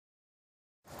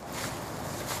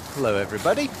Hello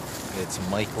everybody, it's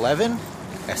Mike Levin,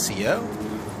 SEO,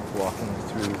 walking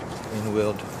through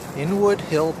Inwood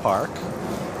Hill Park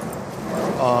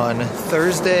on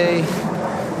Thursday,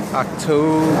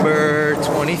 October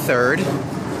 23rd.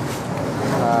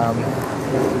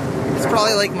 It's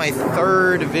probably like my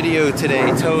third video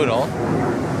today total.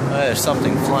 There's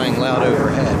something flying loud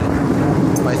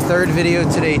overhead. My third video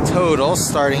today total,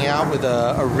 starting out with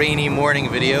a rainy morning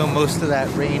video. Most of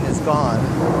that rain is gone.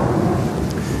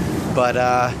 But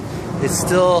it's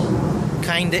still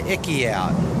kind of icky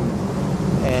out.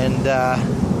 And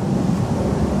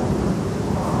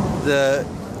the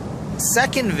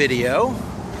second video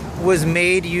was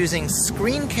made using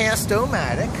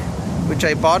Screencast-O-Matic, which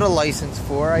I bought a license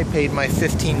for. I paid my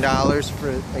 $15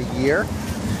 for a year.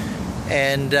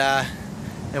 And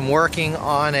I'm working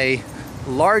on a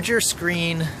larger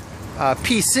screen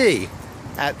PC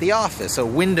at the office, a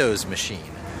Windows machine,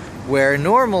 where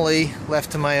normally,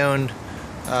 left to my own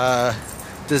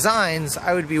designs,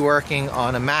 I would be working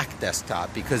on a Mac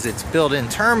desktop because its built-in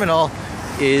terminal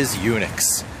is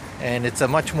Unix, and it's a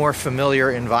much more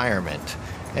familiar environment.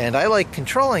 And I like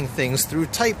controlling things through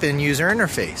type-in user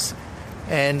interface.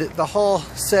 And the whole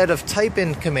set of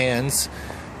type-in commands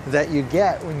that you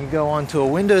get when you go onto a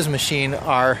Windows machine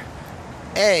are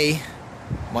A,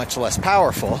 much less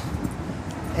powerful,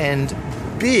 and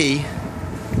B,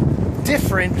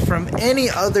 different from any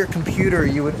other computer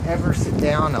you would ever sit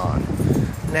down on.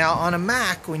 Now on a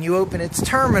Mac, when you open its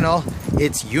terminal,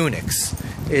 it's Unix.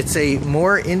 It's a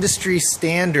more industry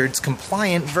standards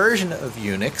compliant version of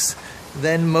Unix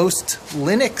than most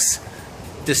Linux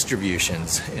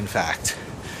distributions, in fact.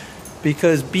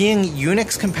 Because being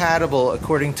Unix compatible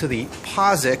according to the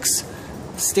POSIX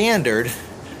standard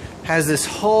has this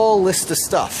whole list of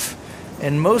stuff.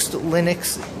 And most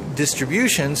Linux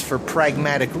distributions, for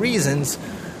pragmatic reasons,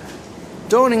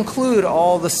 don't include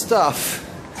all the stuff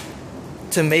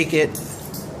to make it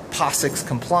POSIX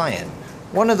compliant.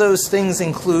 One of those things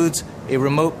includes a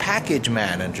remote package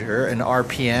manager, an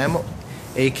RPM,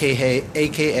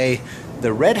 aka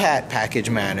the Red Hat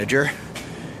package manager,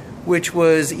 which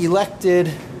was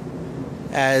elected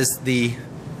as the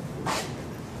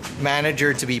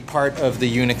manager to be part of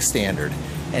the Unix standard.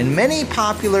 And many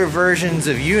popular versions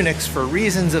of Unix, for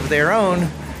reasons of their own,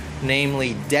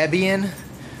 namely Debian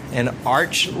and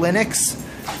Arch Linux,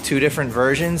 two different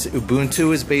versions.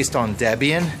 Ubuntu is based on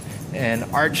Debian, and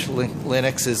Arch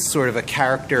Linux is sort of a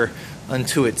character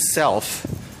unto itself,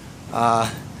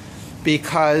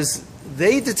 because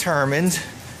they determined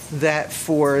that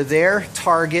for their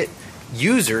target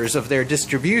users of their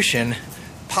distribution,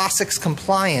 POSIX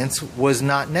compliance was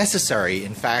not necessary.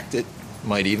 In fact, it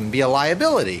might even be a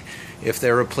liability if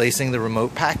they're replacing the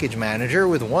remote package manager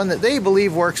with one that they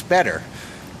believe works better,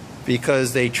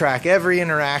 because they track every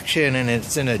interaction and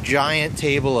it's in a giant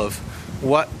table of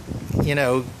what, you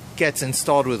know, gets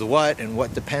installed with what and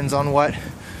what depends on what.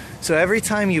 So every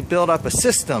time you build up a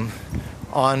system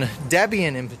on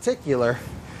Debian in particular,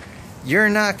 you're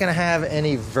not going to have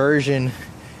any version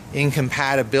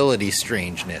incompatibility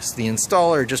strangeness. The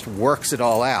installer just works it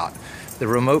all out. The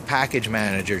remote package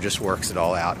manager just works it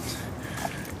all out.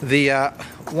 The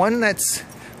one that's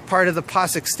part of the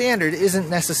POSIX standard isn't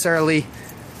necessarily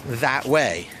that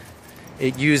way.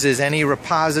 It uses any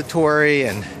repository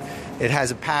and it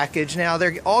has a package. Now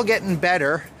they're all getting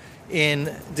better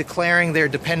in declaring their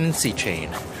dependency chain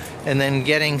and then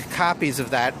getting copies of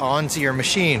that onto your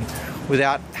machine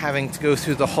without having to go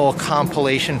through the whole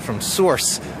compilation from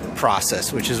source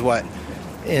process, which is what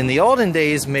in the olden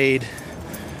days made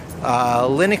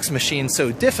Linux machines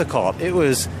so difficult. It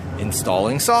was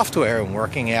installing software and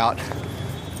working out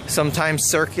sometimes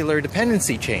circular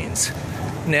dependency chains.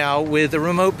 Now, with the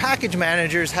remote package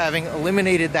managers having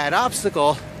eliminated that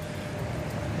obstacle,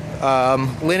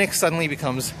 Linux suddenly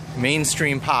becomes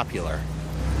mainstream popular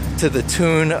to the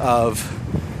tune of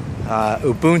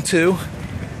Ubuntu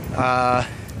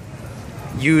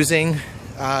using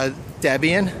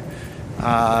Debian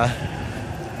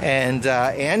and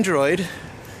Android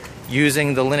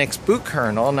using the Linux boot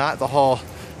kernel, not the whole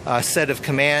set of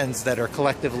commands that are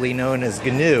collectively known as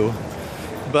GNU.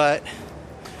 But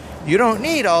you don't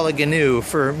need all the GNU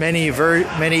for many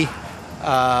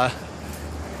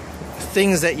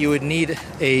things that you would need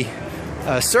a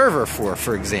server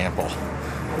for example.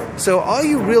 So all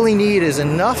you really need is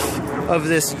enough of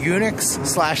this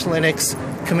Unix/Linux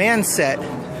command set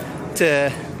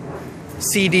to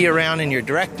CD around in your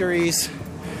directories,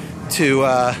 to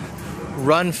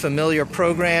run familiar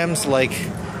programs like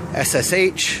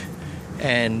SSH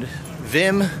and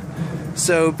Vim.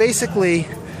 So basically,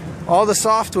 all the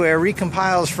software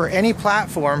recompiles for any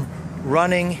platform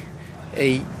running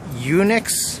a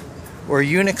Unix or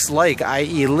Unix-like,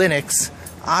 i.e. Linux,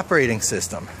 operating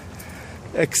system,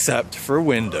 except for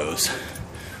Windows.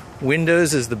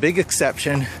 Windows is the big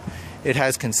exception. It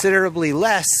has considerably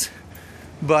less,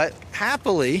 but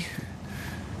happily,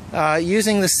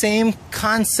 using the same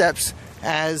concepts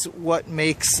as what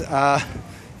makes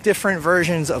different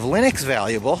versions of Linux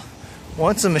valuable.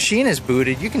 Once a machine is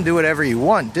booted, you can do whatever you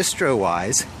want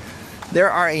distro-wise. There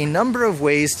are a number of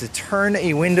ways to turn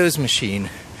a Windows machine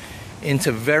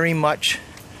into very much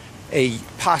a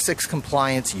POSIX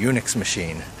compliance Unix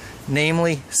machine,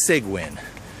 namely Cygwin.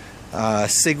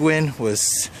 Cygwin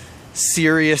was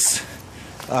serious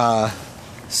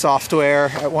software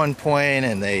at one point,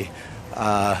 and they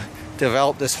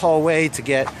developed this whole way to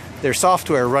get their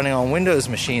software running on Windows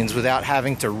machines without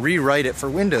having to rewrite it for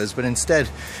Windows, but instead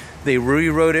they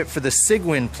rewrote it for the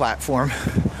Cygwin platform,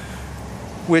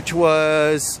 which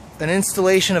was an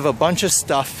installation of a bunch of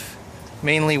stuff,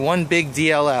 mainly one big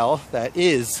DLL that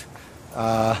is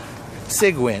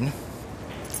Cygwin,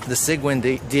 the Cygwin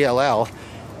DLL,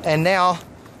 and now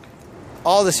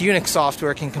all this Unix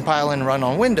software can compile and run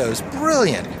on Windows.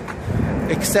 Brilliant!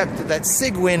 Except that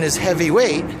Cygwin is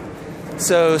heavyweight,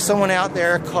 so someone out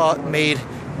there made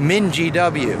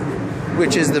MinGW,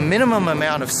 which is the minimum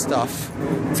amount of stuff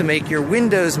to make your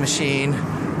Windows machine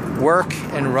work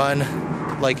and run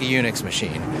like a Unix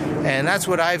machine. And that's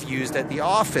what I've used at the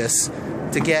office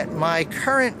to get my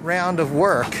current round of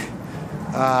work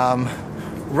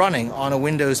running on a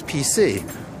Windows PC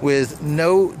with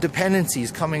no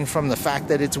dependencies coming from the fact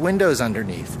that it's Windows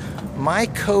underneath. My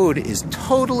code is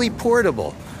totally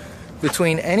portable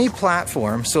between any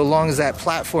platform, so long as that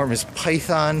platform is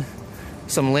Python,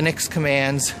 some Linux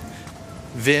commands,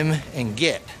 Vim, and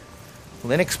Git.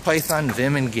 Linux, Python,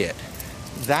 Vim, and Git.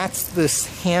 That's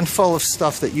this handful of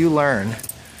stuff that you learn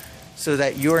so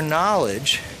that your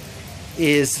knowledge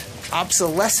is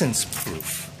obsolescence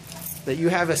proof. That you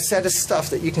have a set of stuff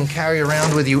that you can carry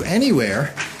around with you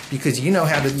anywhere because you know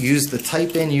how to use the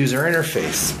type-in user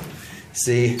interface.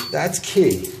 See, that's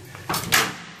key.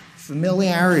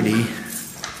 Familiarity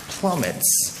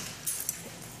plummets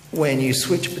when you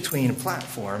switch between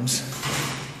platforms,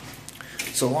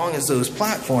 so long as those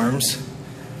platforms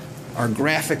are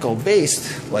graphical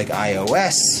based, like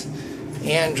iOS,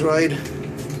 Android,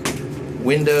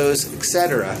 Windows,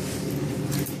 etc.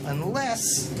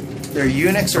 Unless they're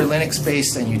Unix or Linux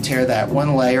based and you tear that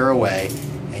one layer away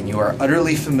and you are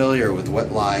utterly familiar with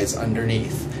what lies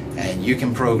underneath and you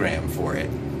can program for it.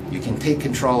 You can take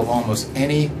control of almost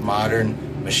any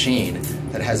modern machine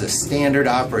that has a standard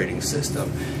operating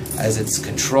system as its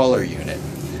controller unit.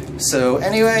 So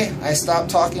anyway, I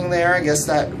stopped talking there. I guess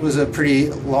that was a pretty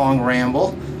long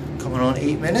ramble. Coming on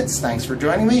 8 minutes. Thanks for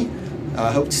joining me.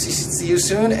 Hope to see you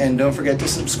soon, and don't forget to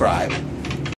subscribe.